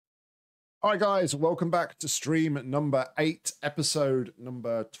Hi guys, welcome back to stream number 8, episode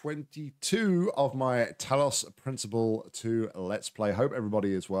number 22 of my Talos Principle II Let's Play. Hope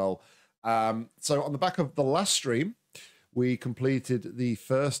everybody is well. So on the back of the last stream, we completed the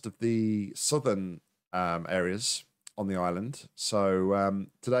first of the southern areas on the island. So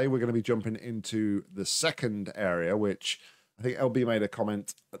today we're going to be jumping into the second area, which I think LB made a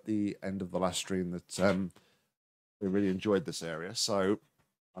comment at the end of the last stream that we really enjoyed this area. So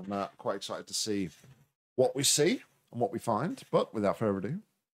I'm quite excited to see what we see and what we find. But without further ado,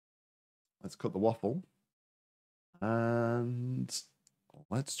 let's cut the waffle and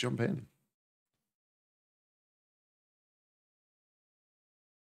let's jump in.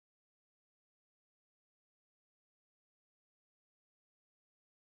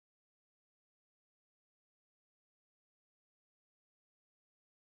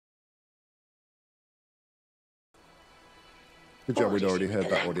 Good job, we'd already heard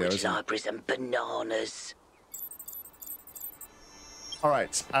that audio, isn't it? Libraries and bananas. All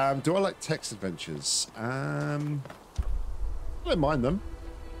right, do I like text adventures? I don't mind them.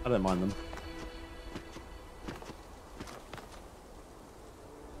 I don't mind them.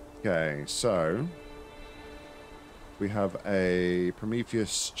 Okay, so we have a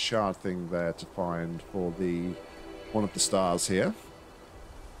Prometheus shard thing there to find for the one of the stars here.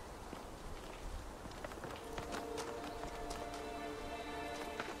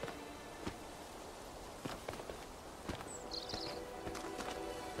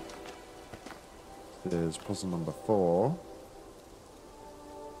 Is puzzle number 4.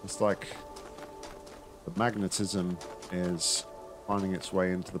 It's like the magnetism is finding its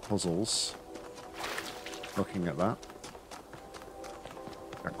way into the puzzles. Looking at that.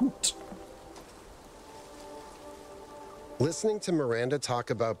 Good. Listening to Miranda talk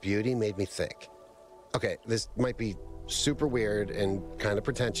about beauty made me think. Okay, this might be super weird and kind of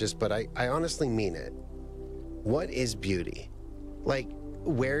pretentious, but I honestly mean it. What is beauty? Like,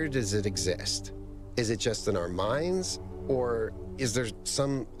 where does it exist? Is it just in our minds, or is there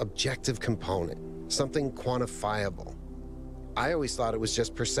some objective component, something quantifiable? I always thought it was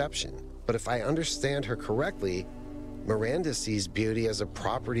just perception, but if I understand her correctly, Miranda sees beauty as a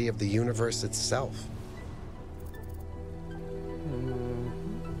property of the universe itself.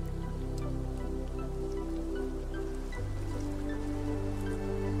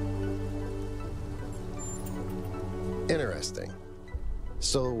 Interesting.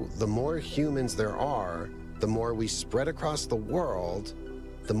 So the more humans there are, the more we spread across the world,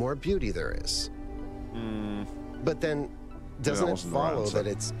 the more beauty there is. But then, doesn't it follow that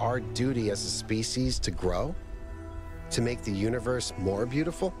it's our duty as a species to grow? To make the universe more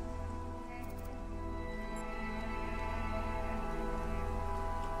beautiful?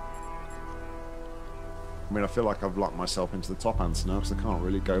 I mean, I feel like I've locked myself into the top answer now because I can't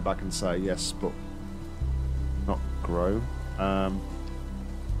really go back and say yes, but not grow.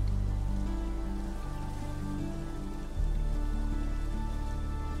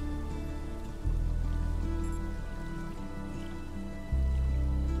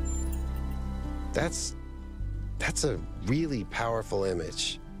 That's a really powerful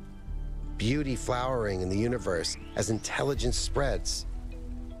image. Beauty flowering in the universe as intelligence spreads.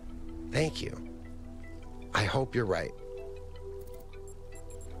 Thank you. I hope you're right.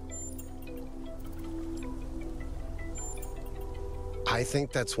 I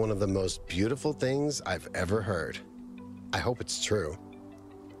think that's one of the most beautiful things I've ever heard. I hope it's true.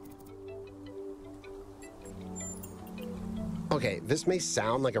 Okay, this may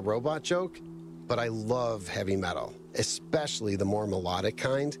sound like a robot joke, but I love heavy metal, especially the more melodic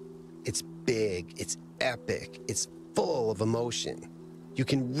kind. It's big, it's epic, it's full of emotion. You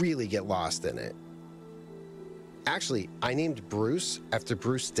can really get lost in it. Actually, I named Bruce after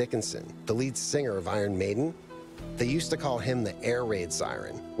Bruce Dickinson, the lead singer of Iron Maiden. They used to call him the air raid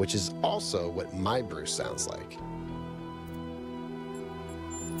siren, which is also what my Bruce sounds like.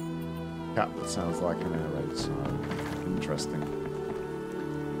 Cat that sounds like an air raid siren. Interesting.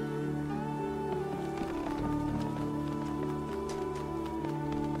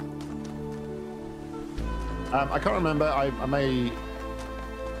 I can't remember. I may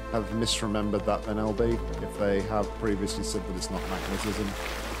have misremembered that then, LB, if they have previously said that it's not magnetism.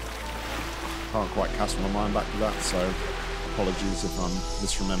 Can't quite cast my mind back to that, so apologies if I'm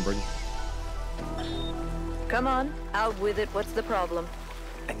misremembering. Come on, out with it. What's the problem?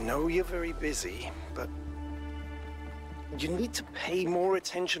 I know you're very busy, but you need to pay more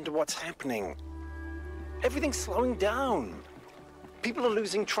attention to what's happening. Everything's slowing down. People are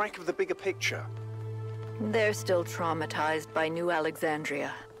losing track of the bigger picture. They're still traumatized by New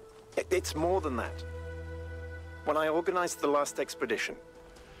Alexandria. It's more than that. When I organized the last expedition,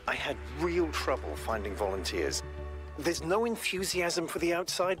 I had real trouble finding volunteers. There's no enthusiasm for the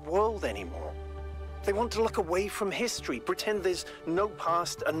outside world anymore. They want to look away from history, pretend there's no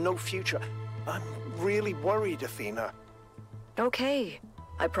past and no future. I'm really worried, Athena. Okay.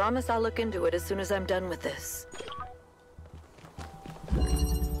 I promise I'll look into it as soon as I'm done with this.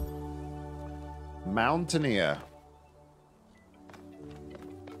 Mountaineer.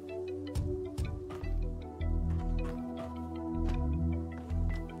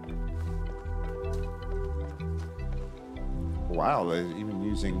 Wow, they're even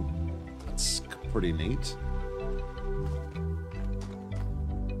using... That's pretty neat.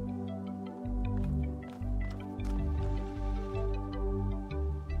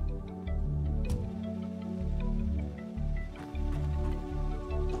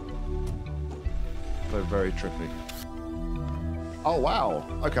 They're very trippy. Oh, wow.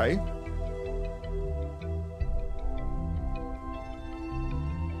 Okay.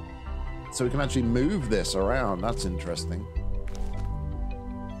 So we can actually move this around. That's interesting.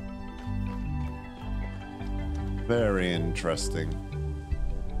 Very interesting.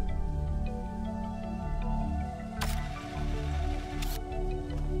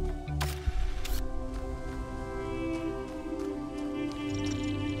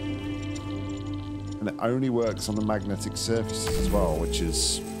 And it only works on the magnetic surfaces as well, which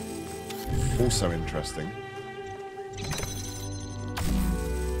is also interesting.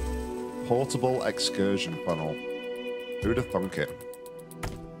 Portable excursion funnel. Who'd have thunk it?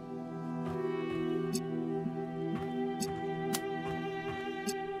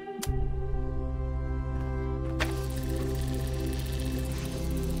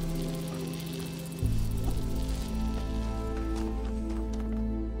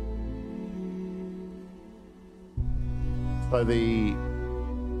 So the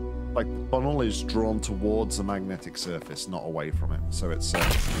funnel is drawn towards the magnetic surface, not away from it. So it's an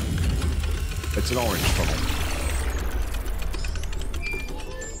orange funnel.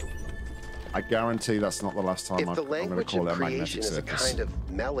 I guarantee that's not the last time I'm going to call it a magnetic surface. If the language of creation is a kind of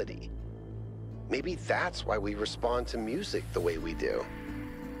melody, maybe that's why we respond to music the way we do.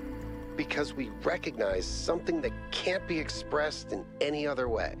 Because we recognize something that can't be expressed in any other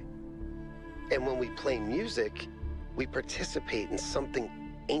way. And when we play music, we participate in something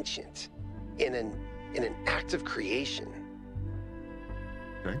ancient, in an act of creation.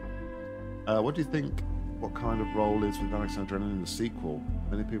 Okay. What do you think? What kind of role is with Alexandra in the sequel?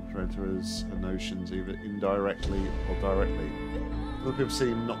 Many people refer to her as her notions either indirectly or directly. Other people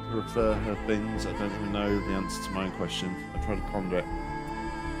seem not to refer her things. I don't even know the answer to my own question. I try to ponder it.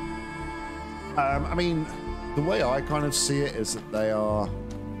 I mean, the way I kind of see it is that they are.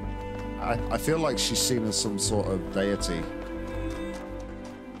 I feel like she's seen as some sort of deity,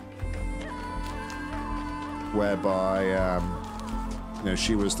 whereby you know,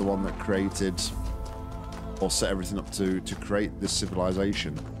 she was the one that created or set everything up to create this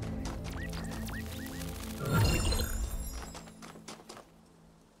civilization.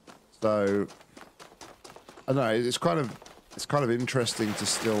 So I don't know. It's kind of interesting to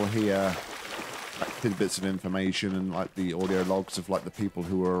still hear like tidbits of information and like the audio logs of like the people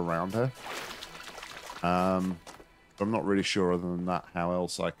who were around her. But I'm not really sure other than that how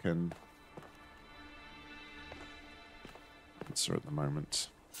else I can answer at the moment.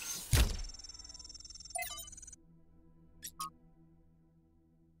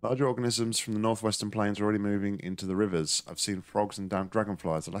 Larger organisms from the northwestern plains are already moving into the rivers. I've seen frogs and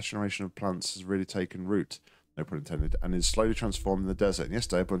dragonflies. The last generation of plants has really taken root, no pun intended, and is slowly transforming the desert. And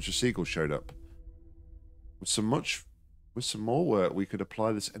yesterday a bunch of seagulls showed up. With some more work, we could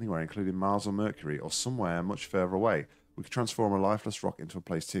apply this anywhere, including Mars or Mercury, or somewhere much further away. We could transform a lifeless rock into a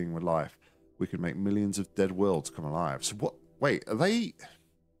place teeming with life. We could make millions of dead worlds come alive. So what? Wait, are they?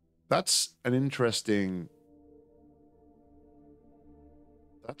 That's an interesting.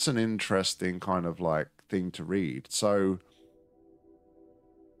 That's an interesting kind of like thing to read. So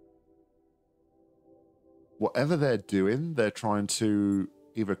whatever they're doing, they're trying to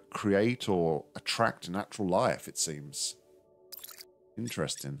either create or attract natural life, it seems.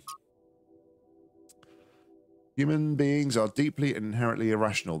 Interesting. Human beings are deeply and inherently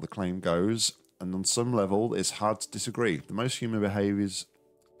irrational, the claim goes, and on some level it's hard to disagree. The most human behaviors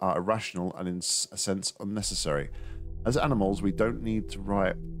are irrational and in a sense unnecessary. As animals, we don't need to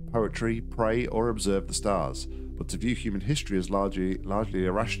write poetry, pray, or observe the stars, but to view human history as largely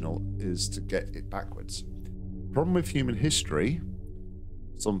irrational is to get it backwards. The problem with human history,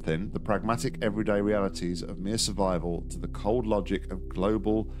 the pragmatic everyday realities of mere survival, to the cold logic of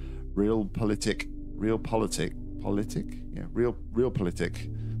global realpolitik,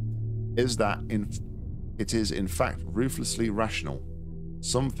 is that it is in fact ruthlessly rational.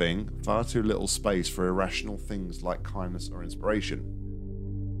 something, far too little space for irrational things like kindness or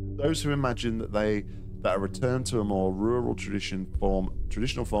inspiration. Those who imagine that a return to a more rural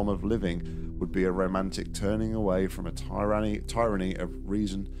traditional form of living would be a romantic turning away from a tyranny of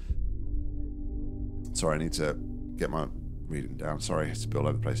reason. Sorry, I need to get my reading down. Sorry, it's a bit all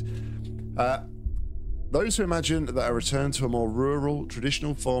over the place. Those who imagine that a return to a more rural,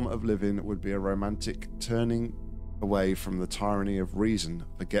 traditional form of living would be a romantic turning away from the tyranny of reason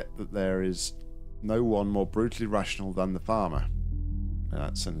forget that there is no one more brutally rational than the farmer.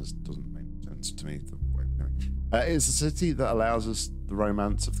 That sentence doesn't make sense to me. It is a city that allows us the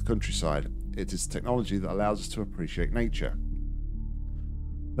romance of the countryside. It is technology that allows us to appreciate nature.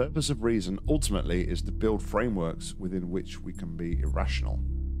 The purpose of reason ultimately is to build frameworks within which we can be irrational.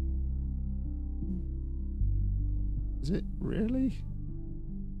 Is it really?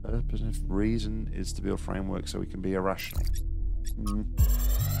 The purpose of reason is to build frameworks so we can be irrational.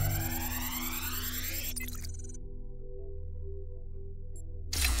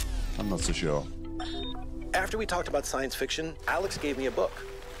 I'm not so sure. After we talked about science fiction, Alex gave me a book.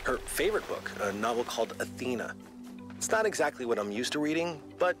 Her favorite book, a novel called Athena. It's not exactly what I'm used to reading,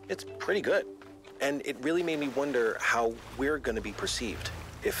 but it's pretty good. And it really made me wonder how we're going to be perceived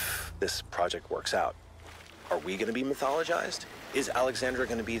if this project works out. Are we going to be mythologized? Is Alexandra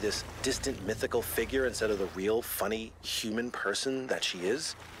going to be this distant mythical figure instead of the real, funny, human person that she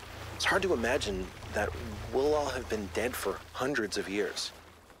is? It's hard to imagine that we'll all have been dead for hundreds of years.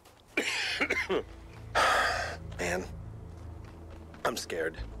 Man, I'm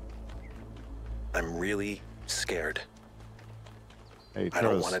scared. I'm really scared. Hey, I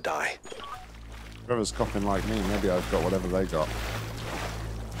don't want to die. Whoever's coughing like me, maybe I've got whatever they got.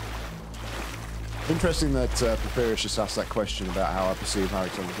 Interesting that Porphyrius just asked that question about how I perceive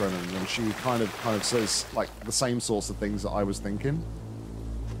Alexandra Brennan, and she kind of says like the same sorts of things that I was thinking.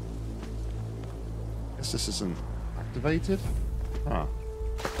 Guess this isn't activated? Huh.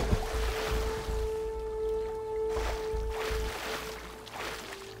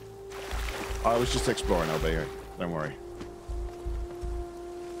 I was just exploring, LB. Don't worry.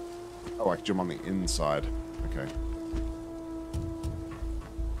 Oh, I can jump on the inside. Okay.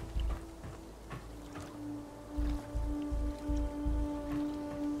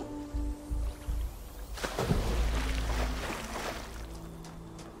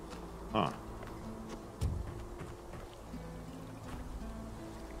 Huh.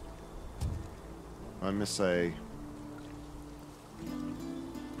 I miss a...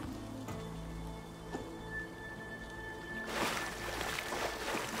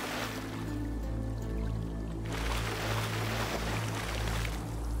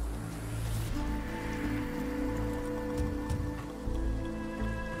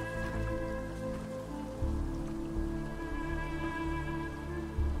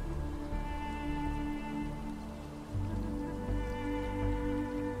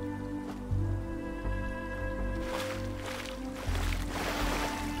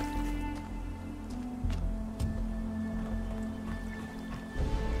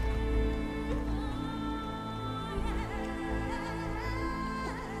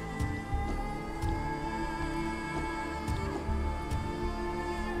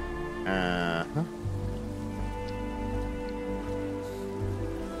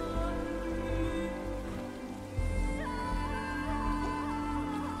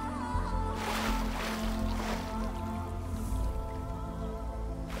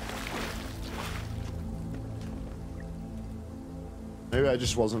 Maybe I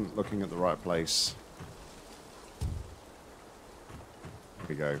just wasn't looking at the right place. Here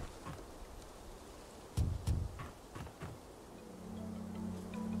we go.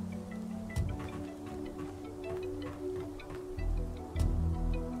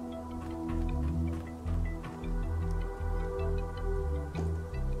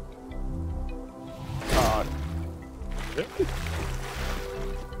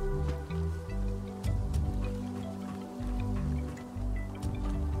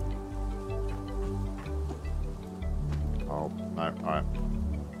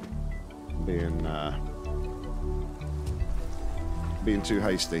 Being too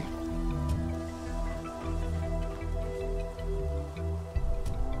hasty.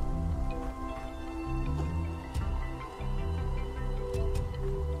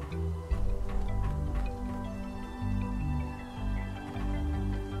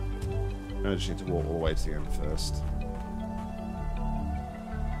 I just need to walk all the way to the end first.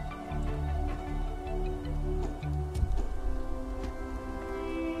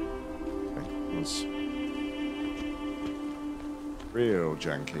 Okay, let's... Real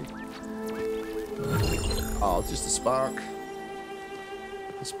janky. Oh, just a spark.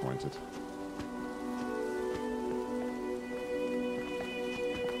 Disappointed.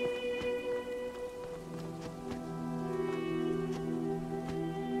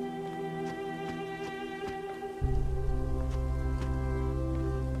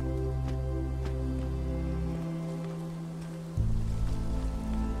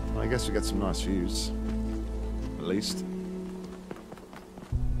 I guess we get some nice views, at least.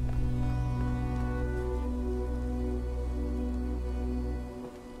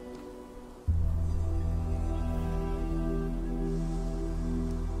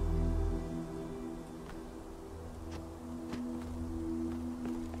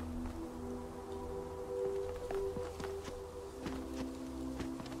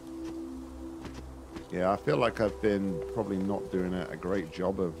 Yeah, I feel like I've been probably not doing a great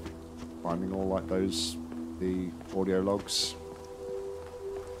job of finding all like those, the audio logs.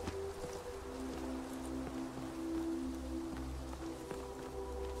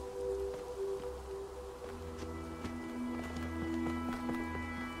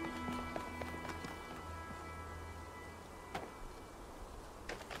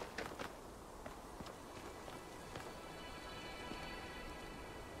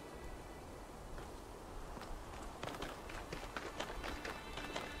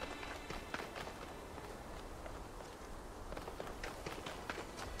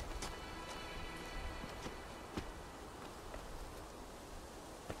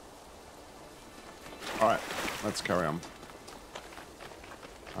 Alright, let's carry on.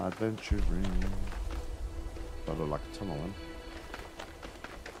 Adventuring. That look like a tunnel then.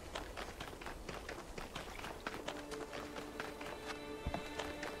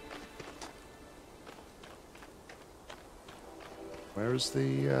 Where is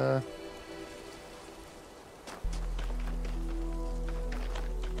the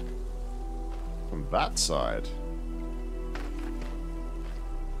from that side?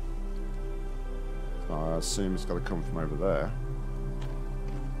 I assume it's got to come from over there.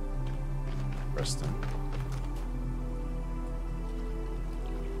 Interesting.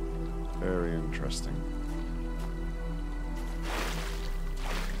 Very interesting.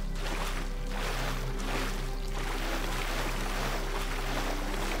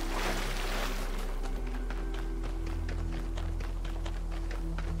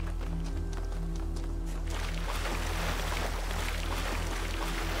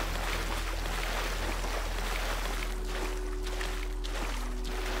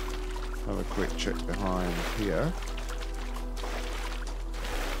 Have a quick check behind here.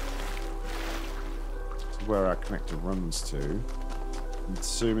 This is where our connector runs to. I'm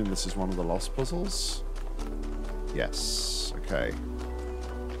assuming this is one of the lost puzzles. Yes. Okay.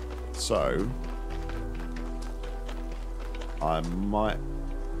 So I might.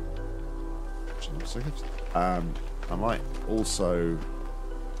 I might also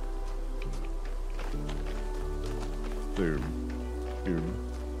Zoom.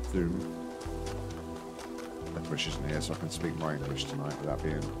 English isn't here, so I can speak my English tonight without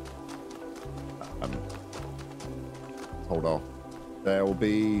being told off. There will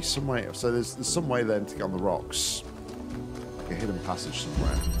be some way. So there's some way then to get on the rocks, like a hidden passage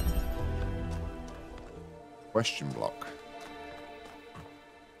somewhere. Question block.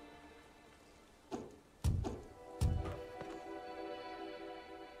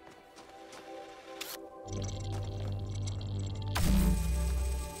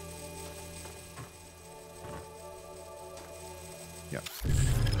 Yeah.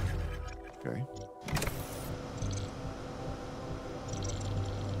 Okay.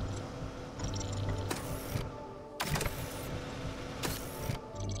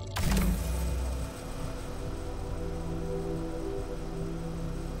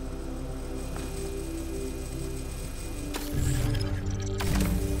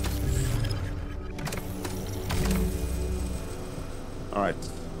 All right.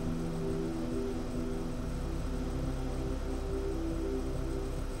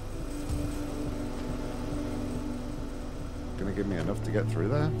 Gonna give me enough to get through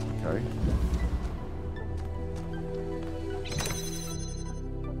there? Okay.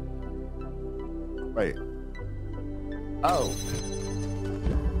 Wait. Oh.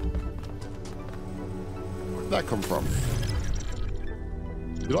 Where did that come from?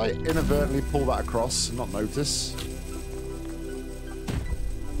 Did I inadvertently pull that across and not notice?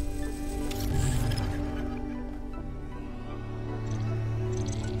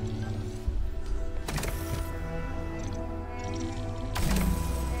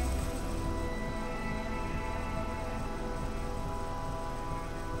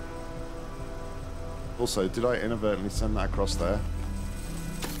 Also, did I inadvertently send that across there?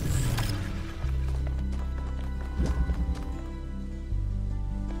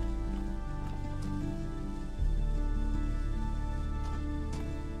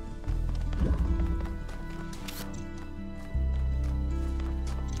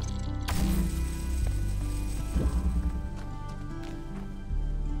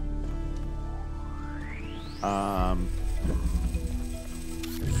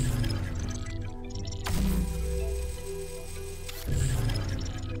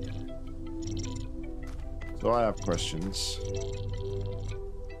 So I have questions.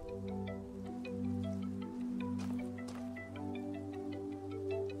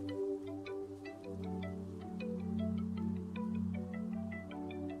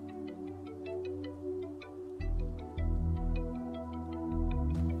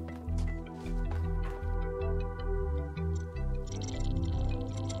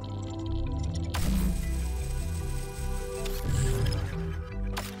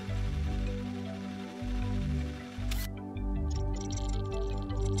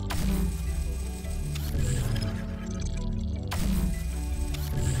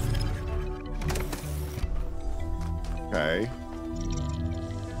 Okay.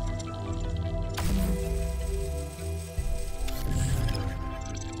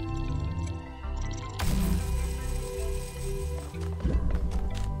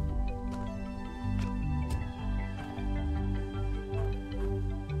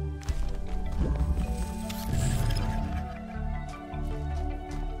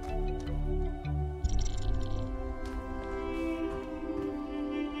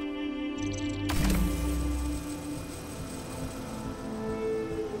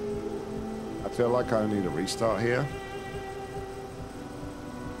 I feel like I need a restart here.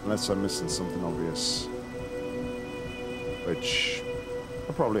 Unless I'm missing something obvious. Which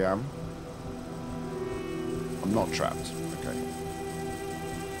I probably am. I'm not trapped. Okay.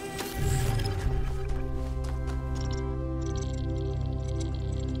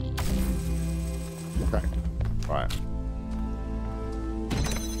 Okay. Right.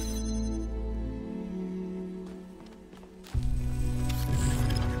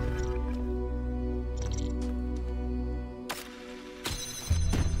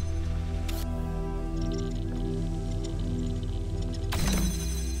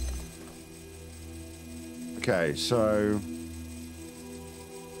 Okay, so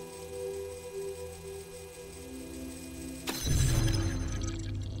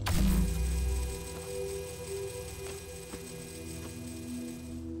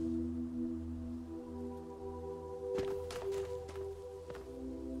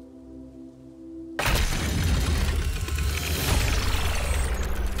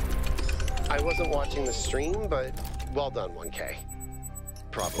I wasn't watching the stream, but well done, 1K.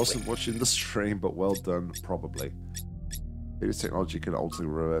 Probably. Wasn't watching the stream, but well done, probably. This technology can alter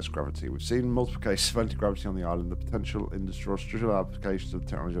reverse gravity. We've seen multiple cases of anti-gravity on the island. The potential industrial applications of the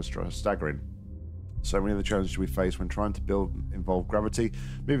technology are staggering. So many of the challenges we face when trying to build involve gravity,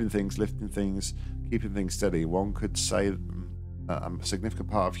 moving things, lifting things, keeping things steady. One could say a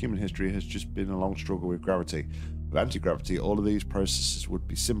significant part of human history has just been a long struggle with gravity. With anti-gravity, all of these processes would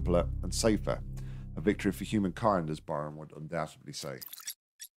be simpler and safer. A victory for humankind, as Byron would undoubtedly say.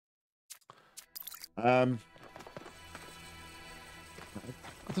 I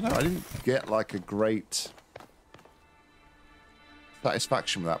don't know, I didn't get like a great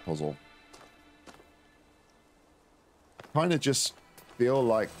satisfaction with that puzzle. Kind of just feel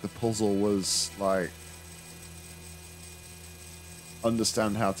like the puzzle was like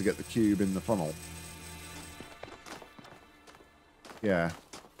understand how to get the cube in the funnel. Yeah,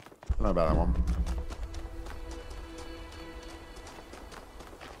 I don't know about that one.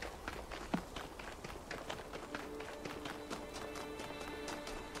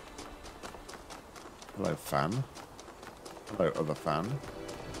 Hello, fan. Hello, other fan.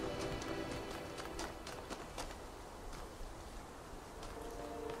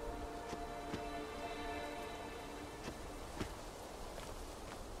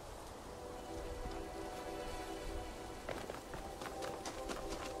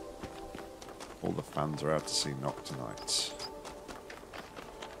 All the fans are out to see Nock tonight.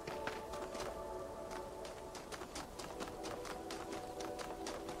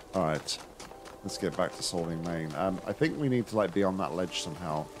 Alright. Let's get back to solving Maine. I think we need to like be on that ledge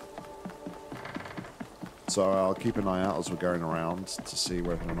somehow. So I'll keep an eye out as we're going around to see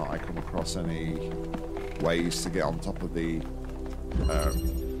whether or not I come across any ways to get on top of the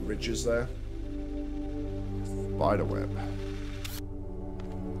ridges there. Spiderweb.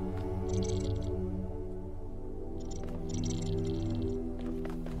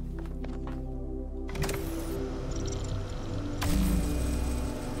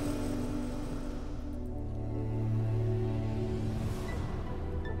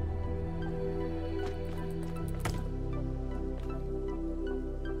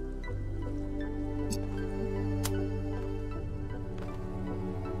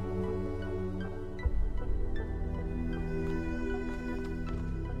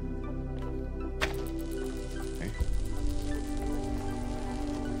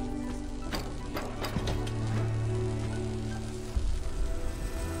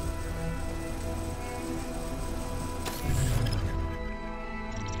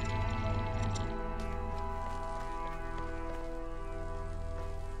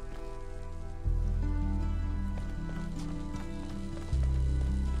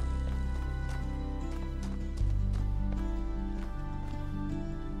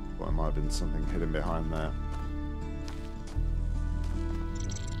 Thought there might have been something hidden behind there.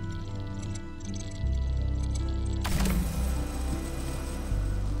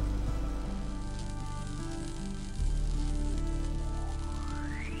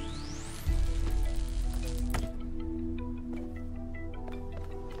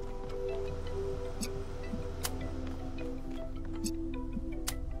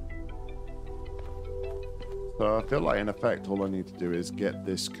 So I feel like, in effect, all I need to do is get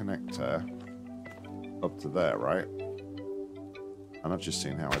this connector up to there, right? And I've just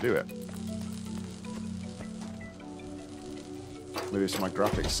seen how I do it. Maybe it's my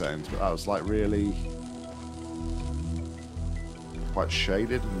graphics settings, but that was like really quite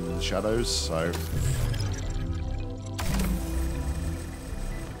shaded in the shadows, so...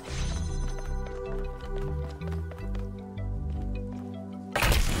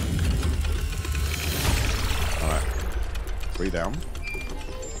 down.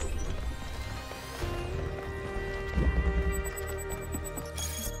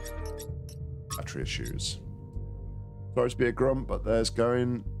 Battery issues. Sorry to be a grump, but what's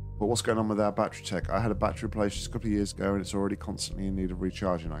going on with our battery tech? I had a battery replaced just a couple of years ago and it's already constantly in need of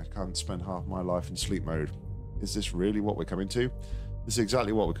recharging. I can't spend half my life in sleep mode. Is this really what we're coming to? This is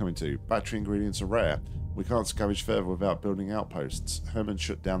exactly what we're coming to. Battery ingredients are rare. We can't scavenge further without building outposts. Herman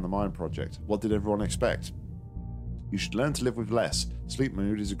shut down the mine project. What did everyone expect? You should learn to live with less. Sleep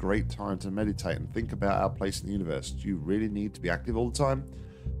mode is a great time to meditate and think about our place in the universe. Do you really need to be active all the time?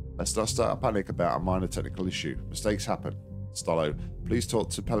 Let's not start a panic about a minor technical issue. Mistakes happen. Stollo, please talk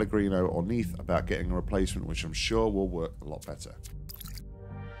to Pellegrino or Neath about getting a replacement, which I'm sure will work a lot better.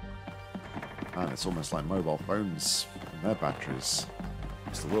 And it's almost like mobile phones and their batteries.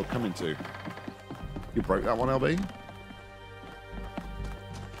 What's the world coming to? You broke that one, LB?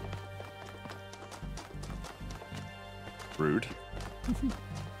 Rude.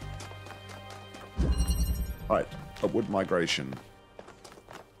 Right, upward migration.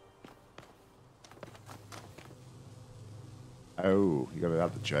 Oh, you got it out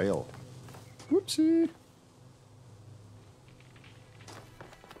of the jail. Whoopsie.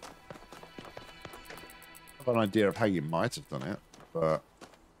 I have an idea of how you might have done it, but...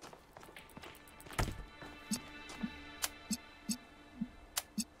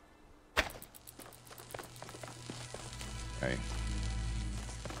 Okay.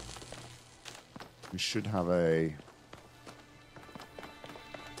 We should have a...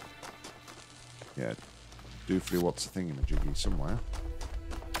 Yeah, doofly what's the thingy-majiggy somewhere.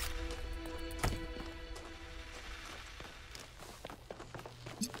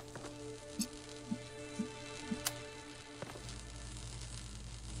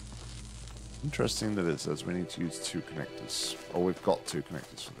 Interesting that it says we need to use 2 connectors. Or we've got 2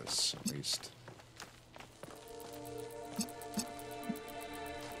 connectors for this, at least.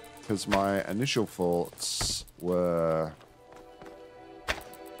 Because my initial thoughts were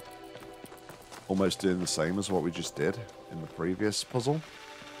almost doing the same as what we just did in the previous puzzle.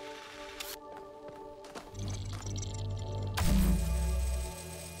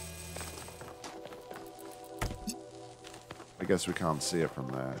 I guess we can't see it from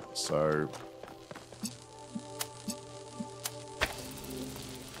there, so...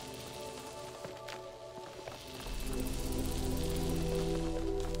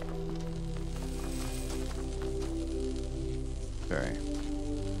 Okay.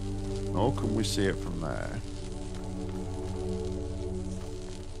 Or can we see it from there?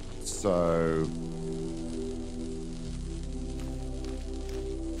 So...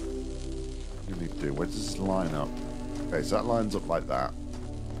 What do we need to do? Where does this line up? Okay, so that lines up like that.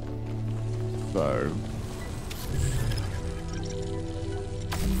 So...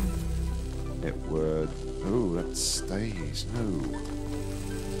 It would... Ooh, that stays. No.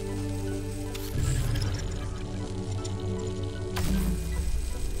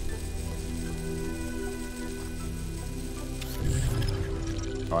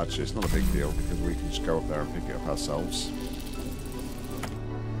 Oh, actually, it's not a big deal because we can just go up there and pick it up ourselves.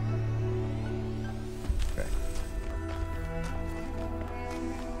 Okay.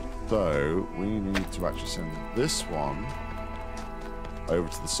 So, we need to actually send this one over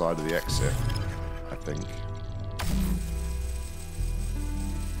to the side of the exit, I think.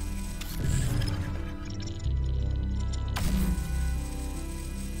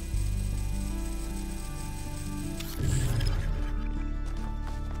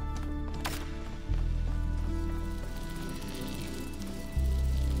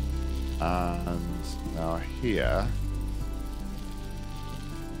 And now here,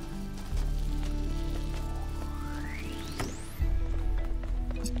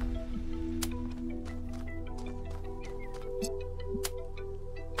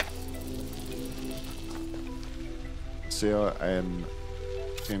 see an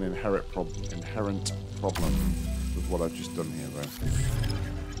inherent problem with what I've just done here, though.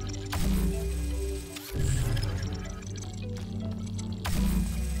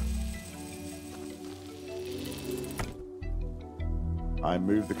 I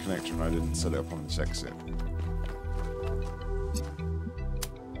moved the connector and I didn't set it up on this exit.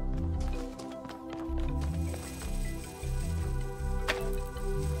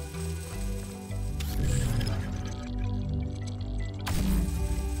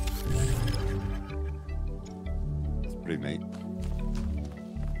 It's pretty neat.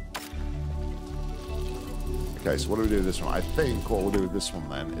 Okay, so what do we do with this one? I think what we'll do with this one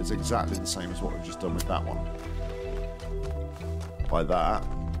then is exactly the same as what we've just done with that one. By that,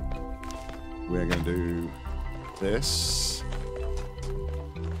 we're going to do this.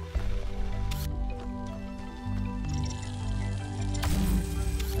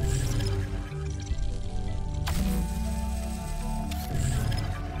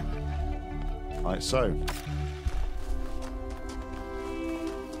 Like so.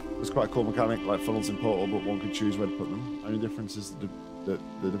 It's quite a cool mechanic, like funnels in Portal, but one could choose where to put them. Only difference is that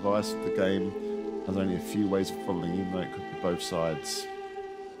the device of the game has only a few ways of funneling, even though it could be both sides.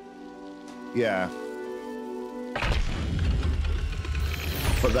 Yeah.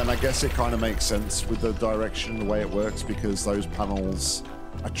 But then I guess it kind of makes sense with the direction, the way it works, because those panels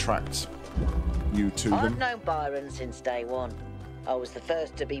attract you to them. I've known Byron since day one. I was the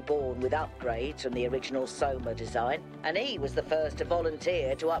first to be born with upgrades from the original Soma design, and he was the first to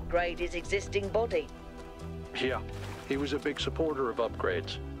volunteer to upgrade his existing body. Yeah, he was a big supporter of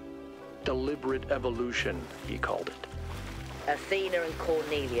upgrades. Deliberate evolution, he called it. Athena and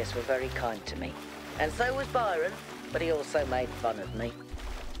Cornelius were very kind to me. And so was Byron, but he also made fun of me.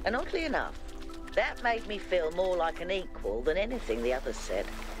 And oddly enough, that made me feel more like an equal than anything the others said.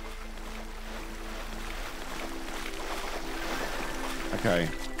 Okay.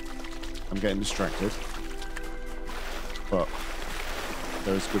 I'm getting distracted. But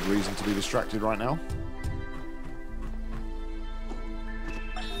there is good reason to be distracted right now.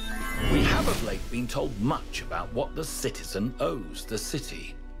 We have of late been told much about what the citizen owes the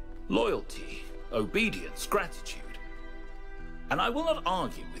city. Loyalty, obedience, gratitude. And I will not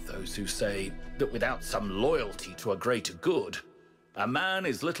argue with those who say that without some loyalty to a greater good, a man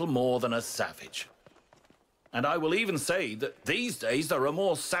is little more than a savage. And I will even say that these days there are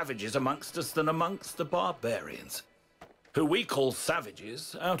more savages amongst us than amongst the barbarians, who we call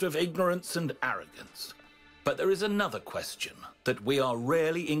savages out of ignorance and arrogance. But there is another question that we are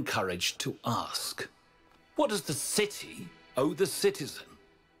rarely encouraged to ask. What does the city owe the citizen?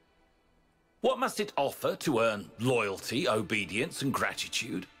 What must it offer to earn loyalty, obedience, and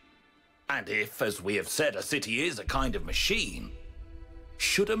gratitude? And if, as we have said, a city is a kind of machine,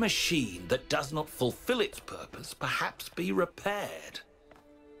 should a machine that does not fulfill its purpose perhaps be repaired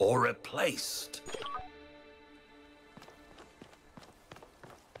or replaced?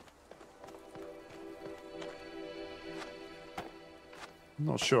 I'm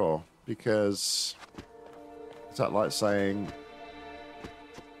not sure, because is that like saying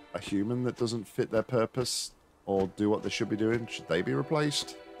a human that doesn't fit their purpose or do what they should be doing, should they be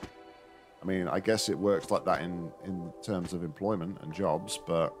replaced? I mean, I guess it works like that in terms of employment and jobs,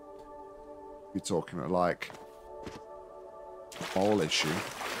 but you're talking like a moral issue,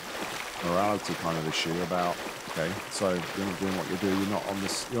 morality kind of issue about, okay, so you're not doing what you do,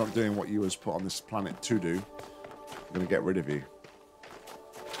 you're not doing what you was put on this planet to do, I'm going to get rid of you.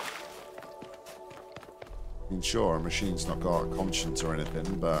 I mean, sure, a machine's not got a conscience or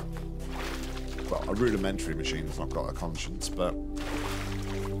anything, but well, a rudimentary machine's not got a conscience, but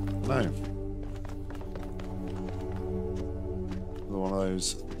no. One of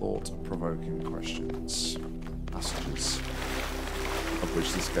those thought-provoking questions, passages, of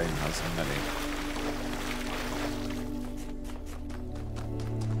which this game has many.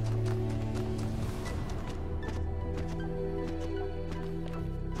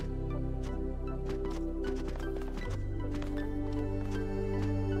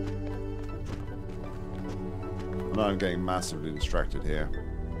 I know I'm getting massively distracted here.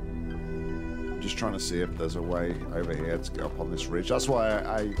 Just trying to see if there's a way over here to get up on this ridge. That's why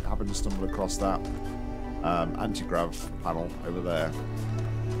I happened to stumble across that anti-grav panel over there.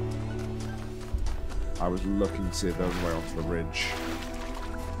 I was looking to see if there was a way onto the ridge.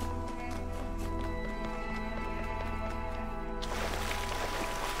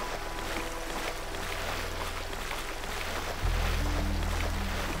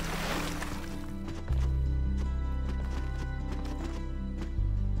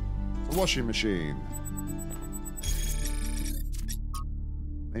 Washing machine.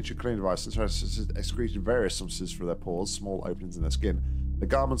 Ancient cleaning devices excreted various substances through their pores, small openings in their skin. The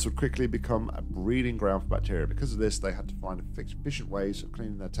garments would quickly become a breeding ground for bacteria. Because of this, they had to find efficient ways of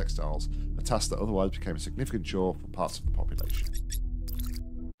cleaning their textiles, a task that otherwise became a significant chore for parts of the population.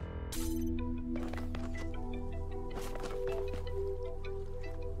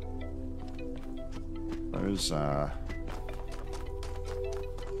 Those are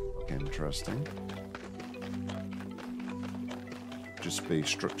interesting. Just be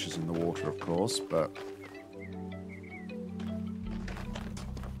structures in the water, of course, but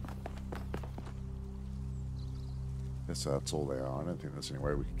guess that's all they are. I don't think there's any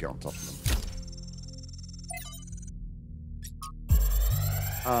way we could get on top of them.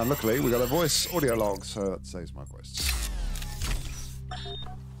 And luckily, we got a voice audio log, so that saves my quests.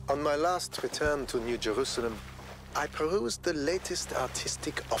 On my last return to New Jerusalem, I perused the latest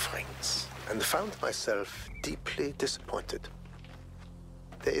artistic offerings and found myself deeply disappointed.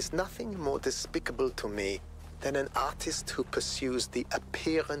 There is nothing more despicable to me than an artist who pursues the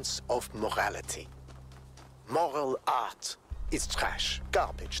appearance of morality. Moral art is trash,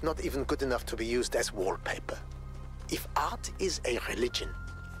 garbage, not even good enough to be used as wallpaper. If art is a religion,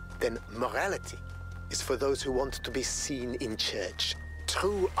 then morality is for those who want to be seen in church.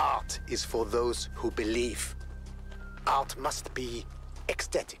 True art is for those who believe. Art must be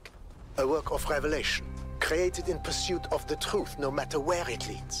ecstatic, a work of revelation, created in pursuit of the truth, no matter where it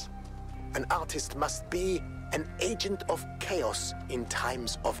leads. An artist must be an agent of chaos in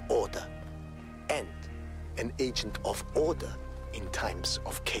times of order, and an agent of order in times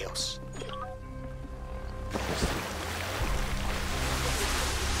of chaos.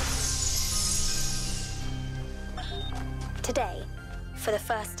 Today, for the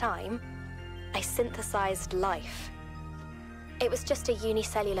first time, I synthesized life. It was just a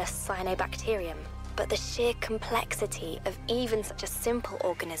unicellular cyanobacterium, but the sheer complexity of even such a simple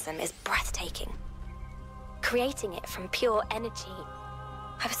organism is breathtaking. Creating it from pure energy,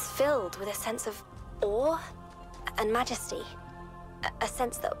 I was filled with a sense of awe and majesty. A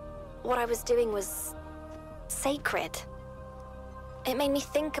sense that what I was doing was sacred. It made me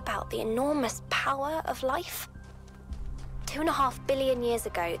think about the enormous power of life. 2.5 billion years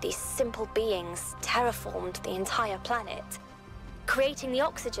ago, these simple beings terraformed the entire planet, creating the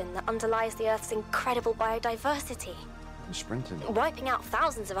oxygen that underlies the Earth's incredible biodiversity. Sprinting. Wiping out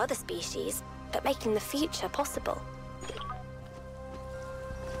thousands of other species, but making the future possible.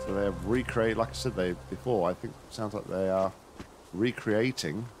 So they have recreated, like I said before, I think it sounds like they are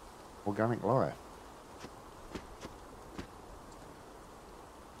recreating organic life.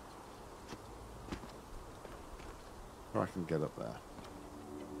 I can get up there.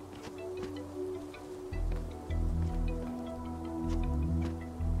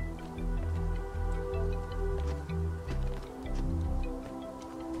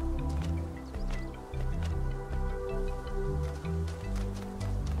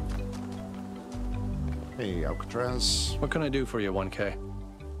 Hey, Alcatraz. What can I do for you, 1K?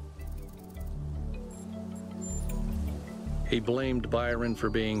 He blamed Byron for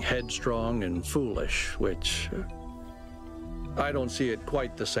being headstrong and foolish, which I don't see it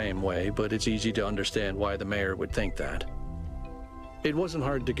quite the same way, but it's easy to understand why the mayor would think that. It wasn't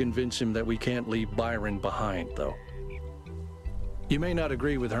hard to convince him that we can't leave Byron behind, though. You may not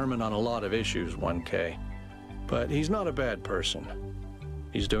agree with Herman on a lot of issues, 1K, but he's not a bad person.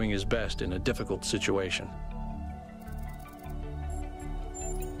 He's doing his best in a difficult situation.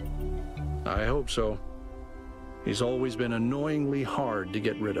 I hope so. He's always been annoyingly hard to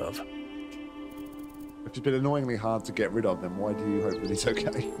get rid of. If he's been annoyingly hard to get rid of, then why do you hope that he's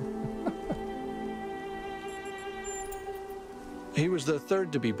okay? He was the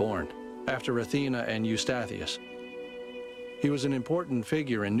third to be born, after Athena and Eustathius. He was an important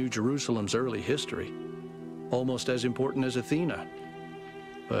figure in New Jerusalem's early history, almost as important as Athena.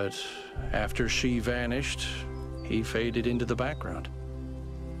 But after she vanished, he faded into the background.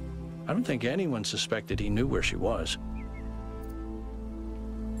 I don't think anyone suspected he knew where she was.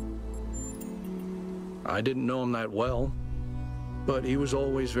 I didn't know him that well, but he was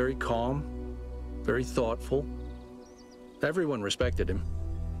always very calm, very thoughtful. Everyone respected him.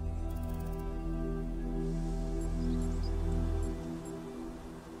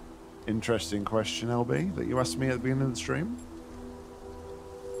 Interesting question, LB, that you asked me at the beginning of the stream.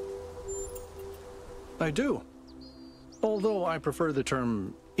 I do. Although I prefer the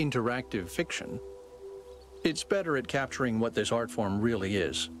term interactive fiction. It's better at capturing what this art form really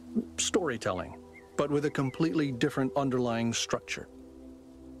is. Storytelling, but with a completely different underlying structure.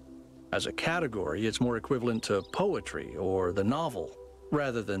 As a category, it's more equivalent to poetry or the novel,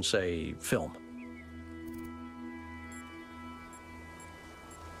 rather than, say, film.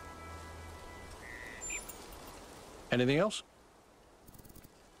 Anything else?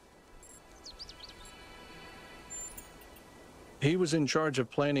 He was in charge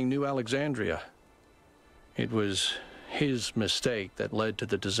of planning New Alexandria. It was his mistake that led to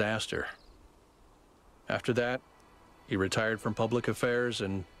the disaster. After that, he retired from public affairs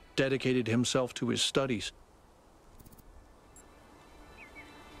and dedicated himself to his studies.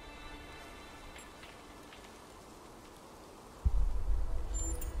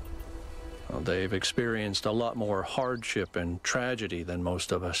 Well, they've experienced a lot more hardship and tragedy than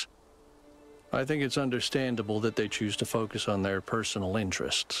most of us. I think it's understandable that they choose to focus on their personal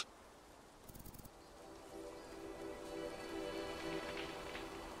interests.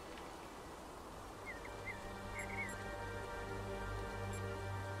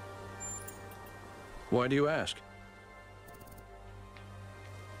 Why do you ask?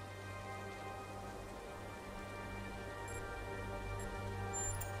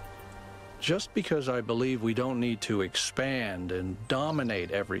 Just because I believe we don't need to expand and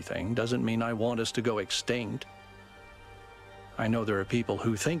dominate everything doesn't mean I want us to go extinct. I know there are people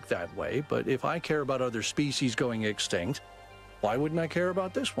who think that way, but if I care about other species going extinct, why wouldn't I care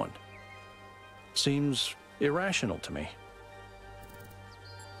about this one? Seems irrational to me.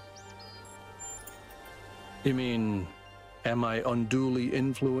 You mean, am I unduly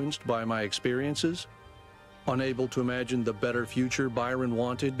influenced by my experiences? Unable to imagine the better future Byron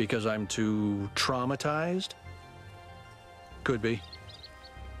wanted because I'm too traumatized? Could be.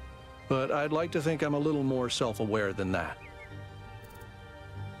 But I'd like to think I'm a little more self-aware than that.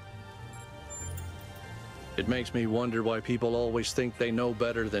 It makes me wonder why people always think they know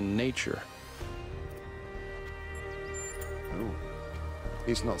better than nature. Oh,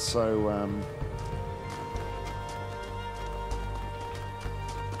 he's not so,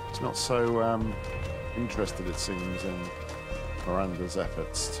 interested, it seems, in Miranda's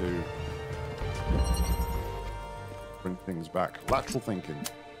efforts to bring things back. Lateral thinking.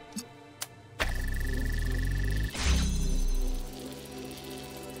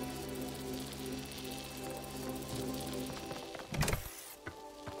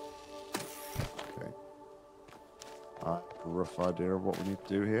 Okay. I have a rough idea of what we need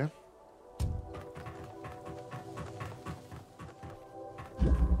to do here.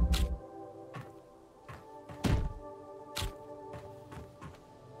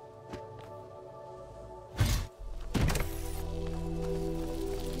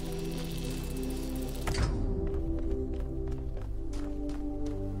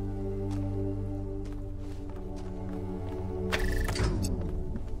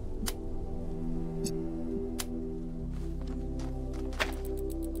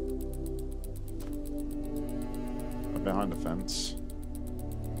 Behind the fence.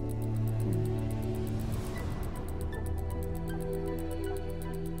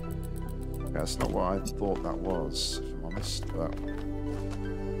 That's not what I thought that was, if I'm honest, but...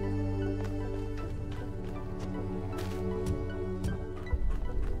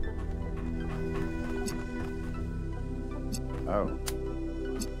 Oh.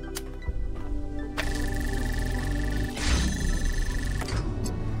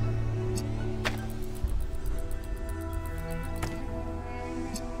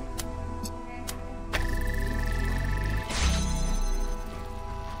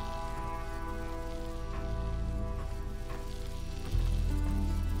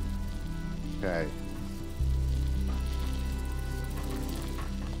 Okay.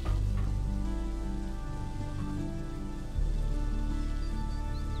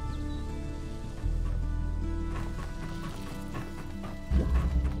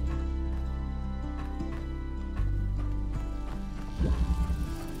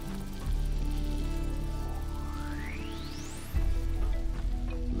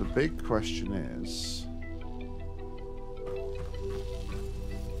 The big question is...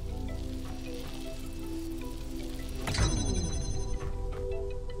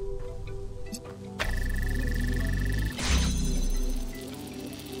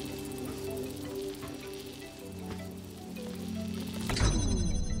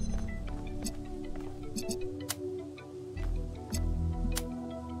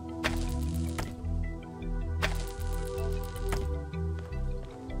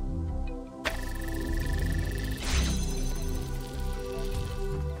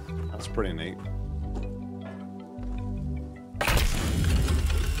 That's pretty neat.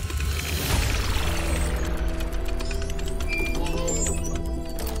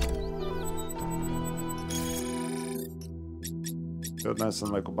 Goodness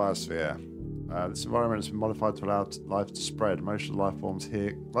and local biosphere. This environment has been modified to allow life to spread. Most of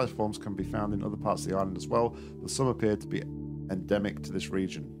the life forms can be found in other parts of the island as well, but some appear to be endemic to this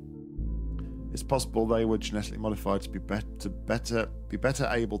region. It's possible they were genetically modified to be better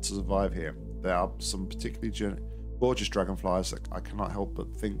able to survive here. There are some particularly gorgeous dragonflies that I cannot help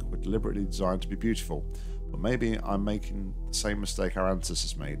but think were deliberately designed to be beautiful. But maybe I'm making the same mistake our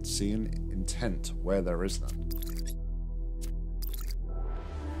ancestors made, seeing intent where there is none.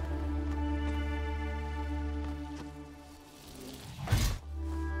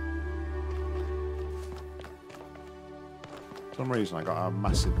 For some reason I got a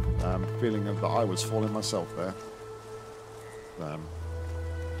massive feeling of that I was falling myself there.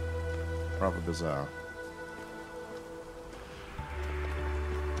 Rather bizarre.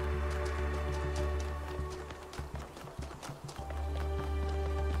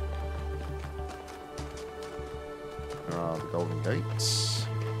 There are the golden gates.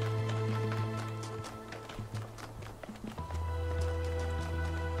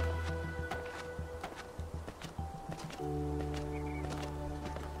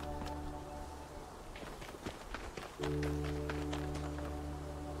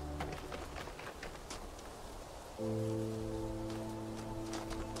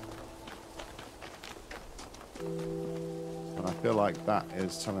 And I feel like that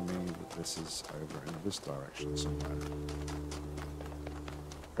is telling me that this is over in this direction somewhere.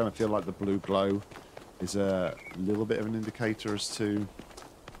 I kind of feel like the blue glow is a little bit of an indicator as to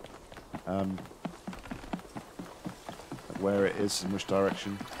where it is and which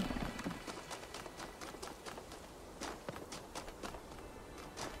direction.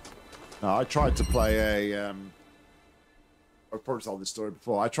 Now, I tried to play a I've probably told this story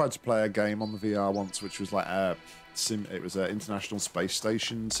before. I tried to play a game on the VR once, which was like it was an International Space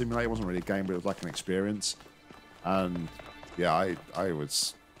Station simulator. It wasn't really a game, but it was like an experience. And yeah, I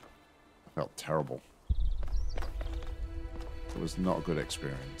felt terrible. It was not a good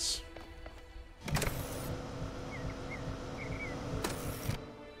experience.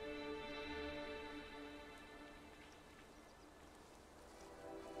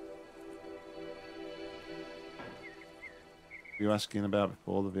 You asking about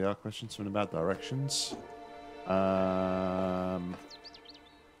before the VR question, something about directions.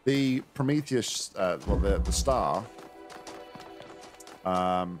 The Prometheus, well, the star.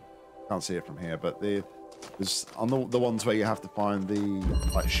 Can't see it from here, but there's on the ones where you have to find the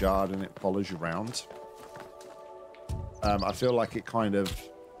like shard and it follows you around. I feel like it kind of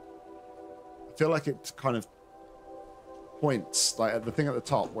points like at the thing at the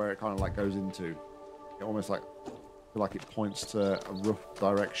top where it kind of like goes into. It almost like. I feel like it points to a rough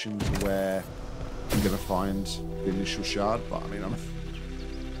direction to where you're going to find the initial shard, but I mean,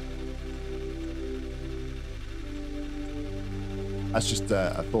 that's just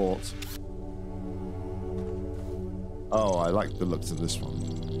a thought. Oh, I like the looks of this one.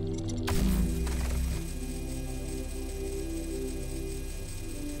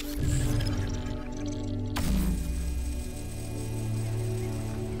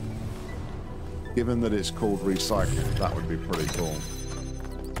 Given that it's called recycling, that would be pretty cool.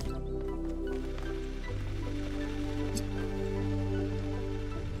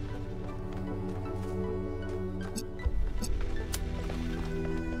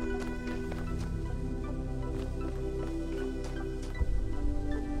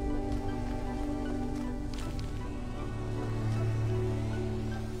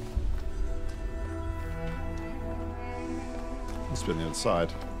 Let's be on the other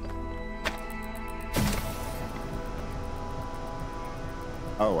side.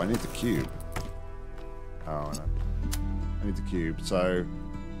 Oh, I need the cube. Oh, no. I need the cube. So,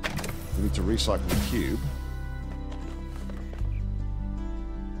 we need to recycle the cube.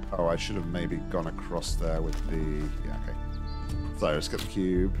 Oh, I should have maybe gone across there with the... Yeah, okay. So, let's get the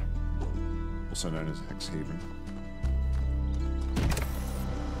cube. Also known as hexahedron.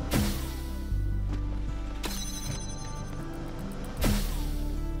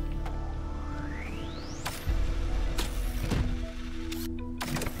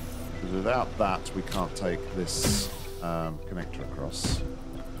 Without that, we can't take this connector across.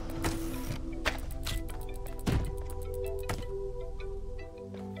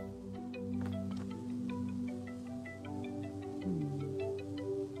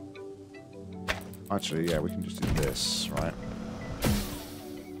 Actually, yeah, we can just do this, right?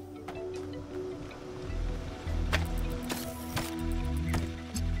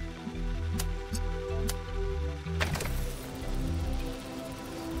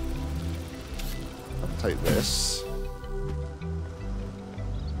 Take this.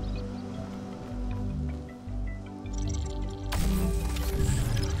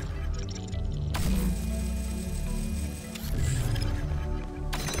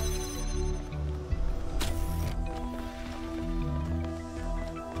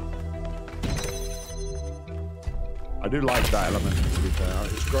 I do like that element, to be fair.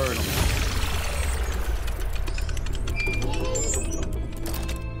 It's growing on me.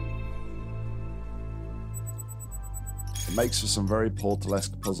 It makes for some very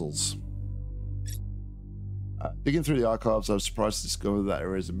Portal-esque puzzles. Digging through the archives, I was surprised to discover that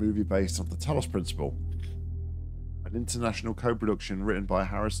there is a movie based on the Talos Principle, an international co-production written by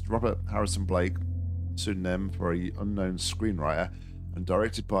Robert Harrison Blake, pseudonym for an unknown screenwriter, and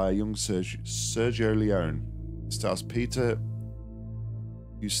directed by a young Sergio Leone. It stars Peter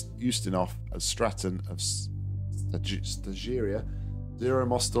Ustinov as Stratton of Stagiria, Zero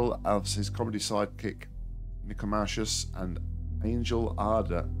Mostel as his comedy sidekick Nicomacheus, and Angel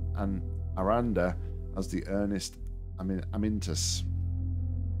Aranda as the earnest Amintus.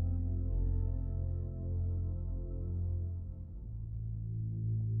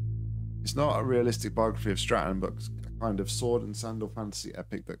 It's not a realistic biography of Stratton, but a kind of sword and sandal fantasy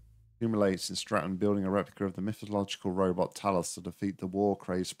epic that accumulates in Stratton building a replica of the mythological robot Talos to defeat the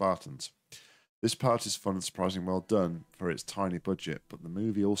war-crazed Spartans. This part is fun and surprisingly well done for its tiny budget, but the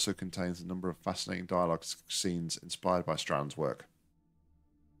movie also contains a number of fascinating dialogue scenes inspired by Stratton's work.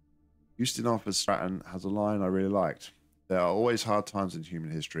 Ustinov as Stratton has a line I really liked. There are always hard times in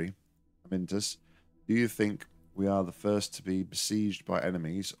human history. Amintus, do you think we are the first to be besieged by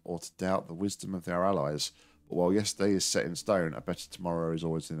enemies or to doubt the wisdom of our allies? But while yesterday is set in stone, a better tomorrow is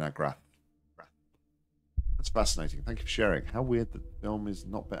always in our grasp. That's fascinating. Thank you for sharing. How weird that the film is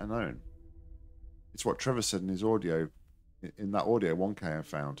not better known. It's what Trevor said in his audio, in that audio 1K I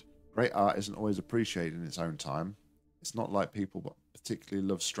found. Great art isn't always appreciated in its own time. It's not like people particularly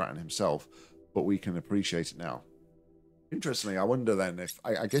love Stratton himself, but we can appreciate it now. Interestingly, I wonder then if,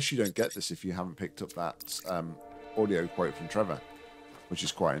 I guess you don't get this if you haven't picked up that audio quote from Trevor, which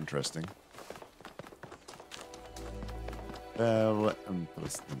is quite interesting.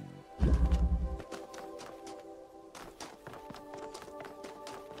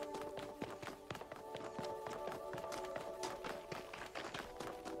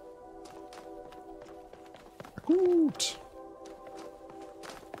 Gut.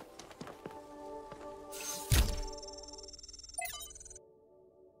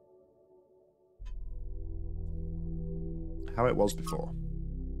 How it was before.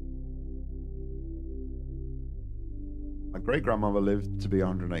 My great-grandmother lived to be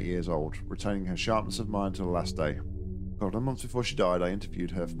 108 years old, retaining her sharpness of mind till the last day. About a month before she died, I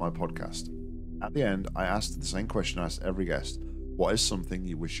interviewed her for my podcast. At the end, I asked the same question I asked every guest. What is something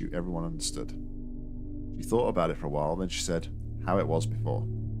you wish everyone understood? She thought about it for a while, then she said, how it was before.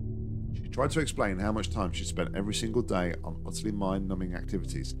 She tried to explain how much time she spent every single day on utterly mind-numbing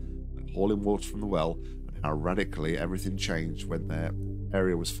activities, like hauling water from the well, and how radically everything changed when their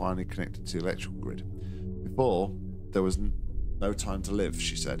area was finally connected to the electrical grid. Before, there was no time to live,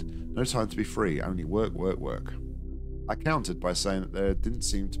 she said. No time to be free, only work, work, work. I countered by saying that there didn't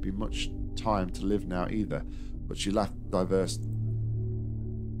seem to be much time to live now either, but she laughed derisively.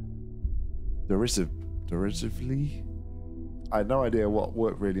 I had no idea what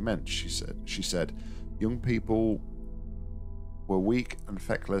work really meant, she said. Young people were weak and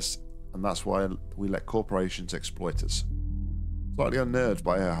feckless, and that's why we let corporations exploit us. Slightly unnerved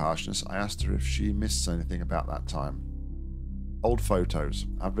by her harshness, I asked her if she missed anything about that time. Old photos.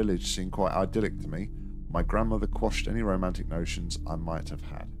 Our village seemed quite idyllic to me. My grandmother quashed any romantic notions I might have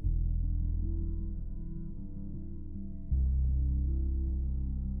had.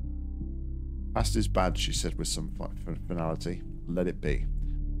 Past is bad, she said with some finality. Let it be.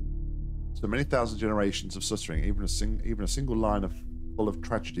 So many thousand generations of suffering, even a single line full of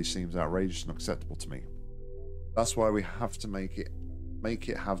tragedy seems outrageous and unacceptable to me. That's why we have to make it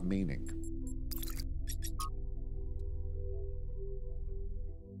have meaning.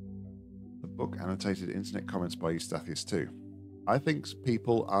 The book annotated internet comments by Eustathius too. I think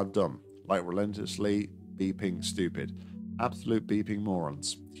people are dumb, like relentlessly beeping stupid. Absolute beeping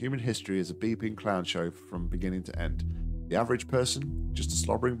morons. Human history is a beeping clown show from beginning to end. The average person, just a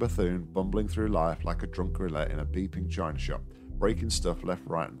slobbering buffoon bumbling through life like a drunk roulette in a beeping china shop, breaking stuff left,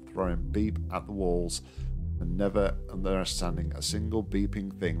 right, and throwing beep at the walls, and never understanding a single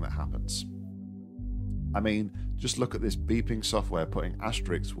beeping thing that happens. I mean, just look at this beeping software putting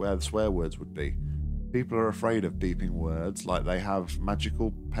asterisks where the swear words would be. People are afraid of beeping words like they have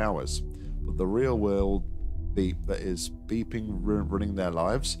magical powers, but the real world beep that is beeping running their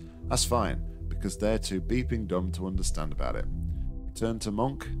lives, that's fine, because they're too beeping dumb to understand about it. Return to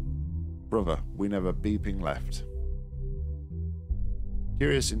Monk? Brother, we never beeping left.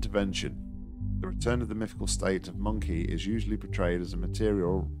 Curious intervention. The return of the mythical state of monkey is usually portrayed as a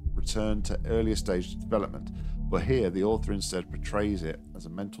material return to earlier stages of development, but here the author instead portrays it as a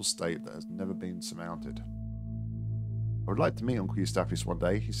mental state that has never been surmounted. would like to meet Uncle Eustachius one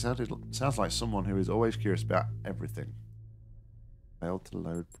day. He sounds like someone who is always curious about everything. Failed to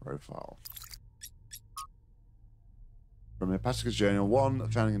load profile. From Hepaticus Journal 1,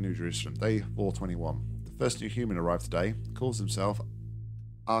 Founding in New Jerusalem, day 421. The first new human arrived today. Calls himself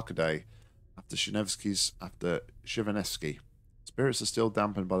Arkady, after Shivanevsky. Spirits are still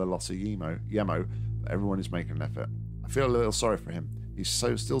dampened by the loss of Yemo, but everyone is making an effort. I feel a little sorry for him. He's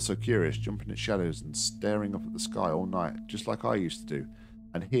still so curious, jumping at shadows and staring up at the sky all night, just like I used to do.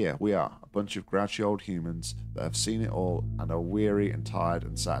 And here we are, a bunch of grouchy old humans that have seen it all and are weary and tired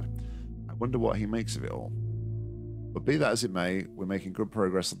and sad. I wonder what he makes of it all. But be that as it may, we're making good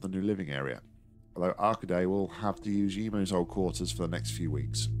progress on the new living area. Although Arkady will have to use Yemo's old quarters for the next few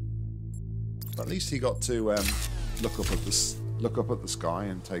weeks. But at least he got to look up at the sky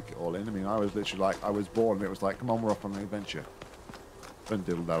and take it all in. I mean, I was literally like, I was born and it was like, come on, we're off on an adventure. Don't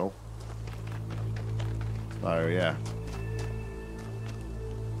diddle daddle. So yeah.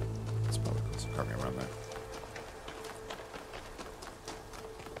 It's probably because I can't get around there.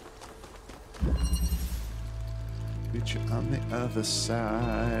 Reach it on the other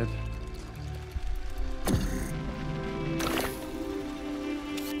side.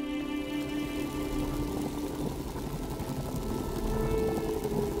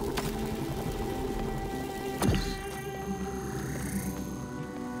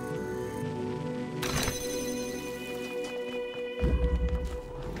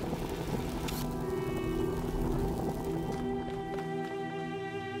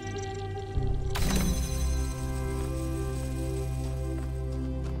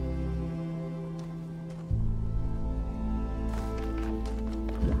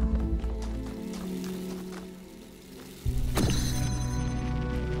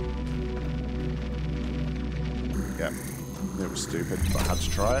 It was stupid, but I had to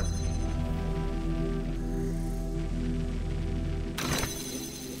try it.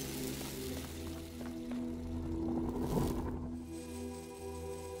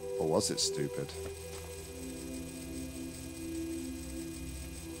 Or was it stupid?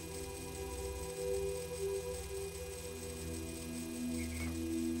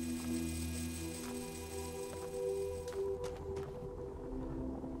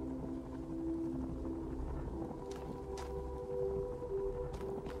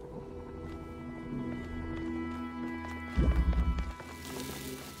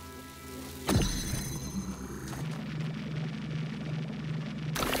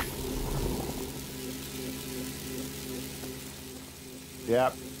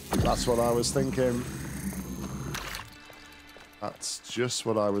 Yep, that's what I was thinking. That's just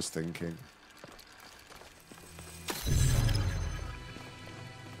what I was thinking.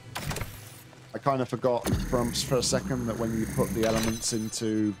 I kind of forgot for a second that when you put the elements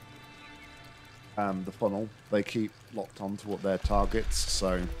into the funnel, they keep locked onto what their targets,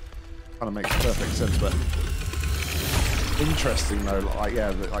 so kind of makes perfect sense. But interesting though, like yeah,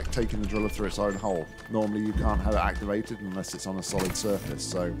 like taking the driller through its own hole. Normally you can't have it activated unless it's on a solid surface.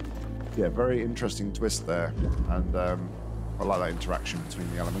 So yeah, very interesting twist there, and I like that interaction between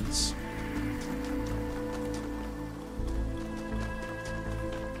the elements.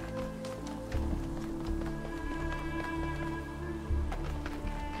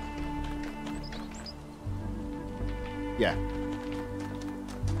 Yeah.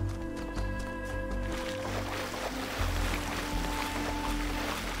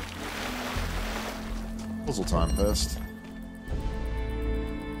 Puzzle time first.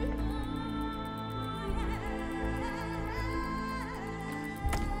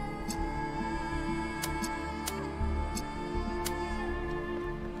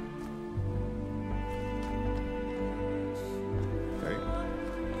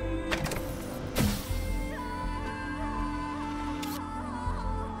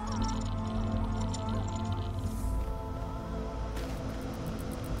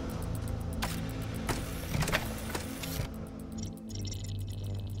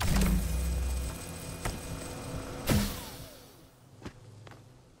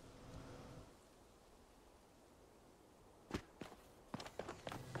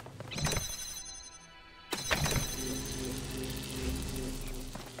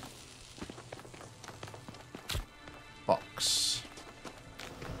 Box.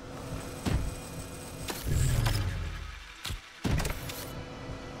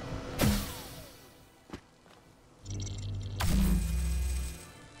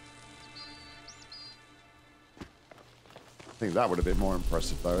 I think that would have been more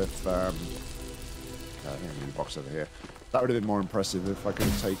impressive though if I think I need a box over here. That would have been more impressive if I could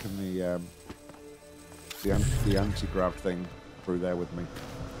have taken the anti-grav thing through there with me.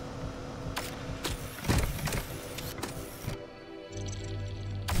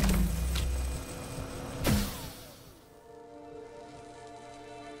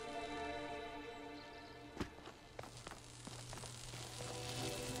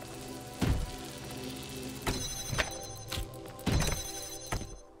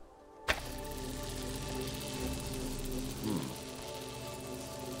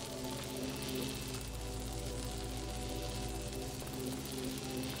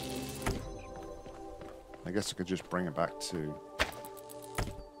 I guess I could just bring it back to...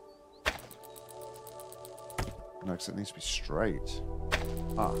 No, because it needs to be straight.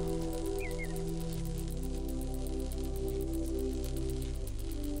 Ah.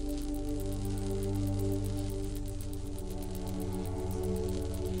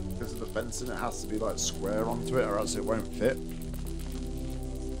 Because of the fencing, it has to be like square onto it, or else it won't fit.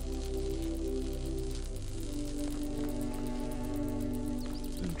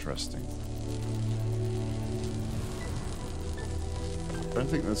 Interesting. I don't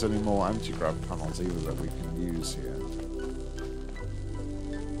think there's any more anti-grav panels either that we can use here.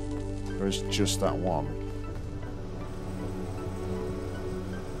 There is just that one.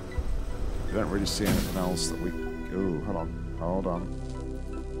 We don't really see anything else that we... Ooh, hold on. Hold on.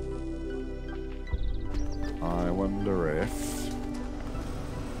 I wonder if...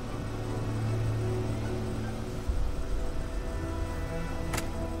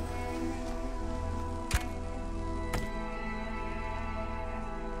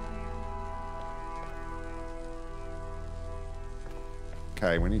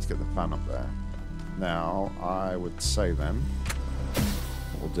 Okay, we need to get the fan up there. Now, I would say then,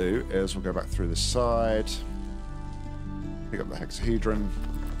 what we'll do is we'll go back through this side, pick up the hexahedron,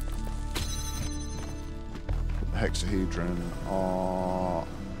 put the hexahedron on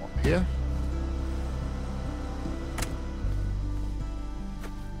here.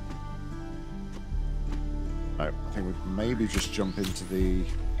 No, I think we can maybe just jump into the...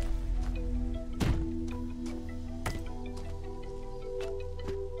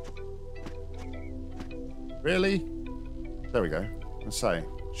 Really? There we go. Let's say,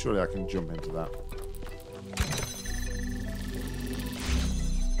 surely I can jump into that.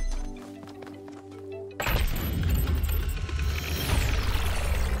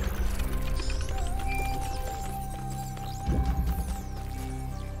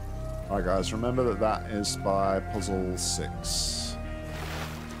 Alright guys, remember that that is by puzzle 6.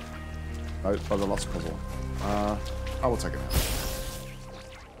 No, by the lost puzzle. I will take it now.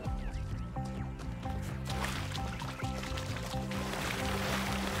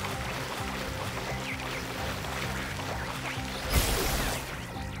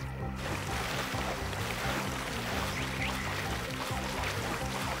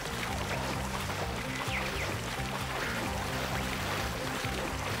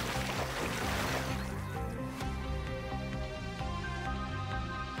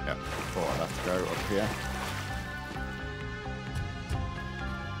 Thought I'd have to go up here.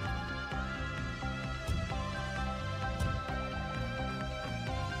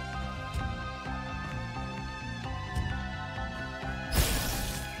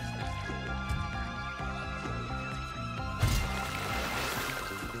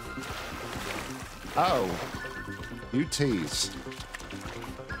 Oh, you tease.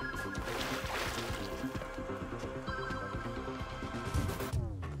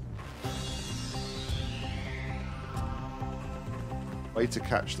 Way to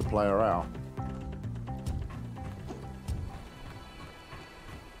catch the player out.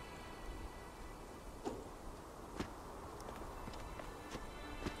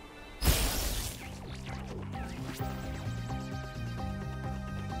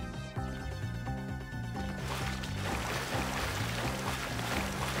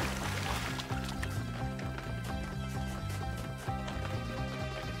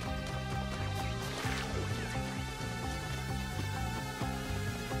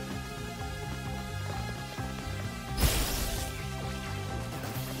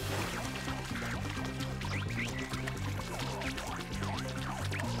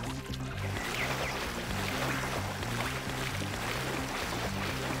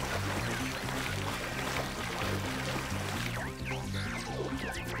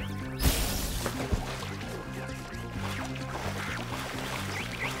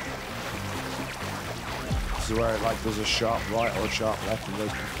 Where it like does a sharp right or a sharp left and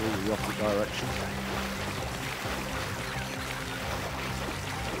goes completely the opposite direction.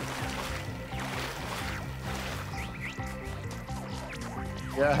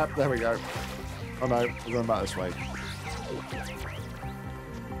 Yeah, there we go. Oh no, we're going back this way.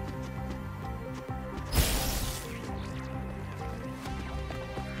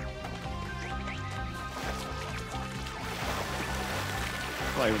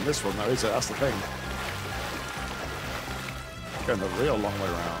 Not even this one though, is it? That's the thing. Going the real long way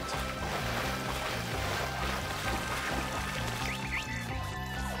around.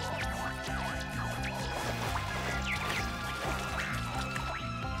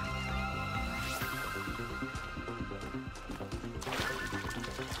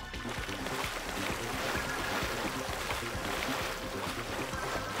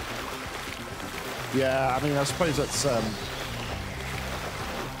 Yeah, I mean, I suppose that's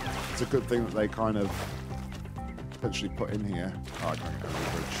it's a good thing that they kind of potentially put in here. Oh, I can't get over the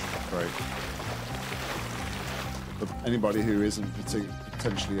bridge. Great. But anybody who isn't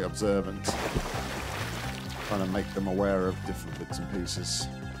potentially observant, trying to make them aware of different bits and pieces.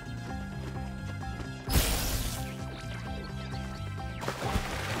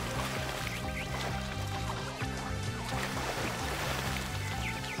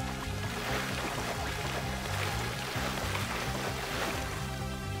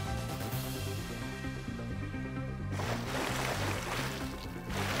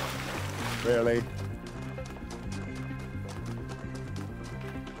 Really?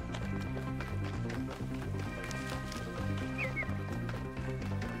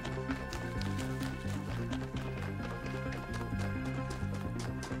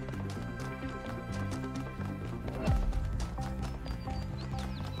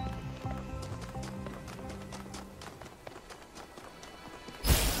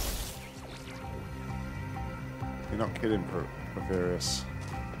 You're not kidding, Porphyrius.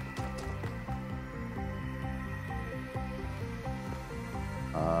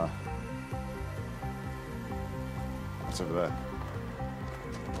 What's over there?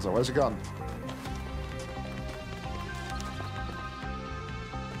 So where's it gone?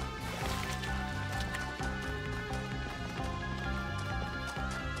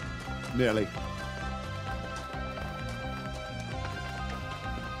 Nearly.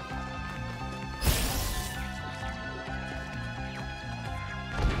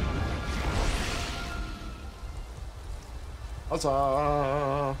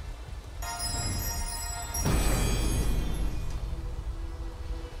 Huzzah!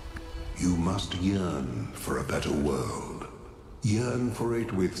 You must yearn for a better world. Yearn for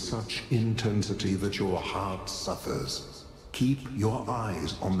it with such intensity that your heart suffers. Keep your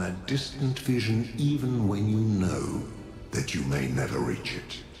eyes on that distant vision even when you know that you may never reach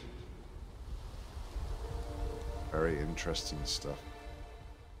it. Very interesting stuff.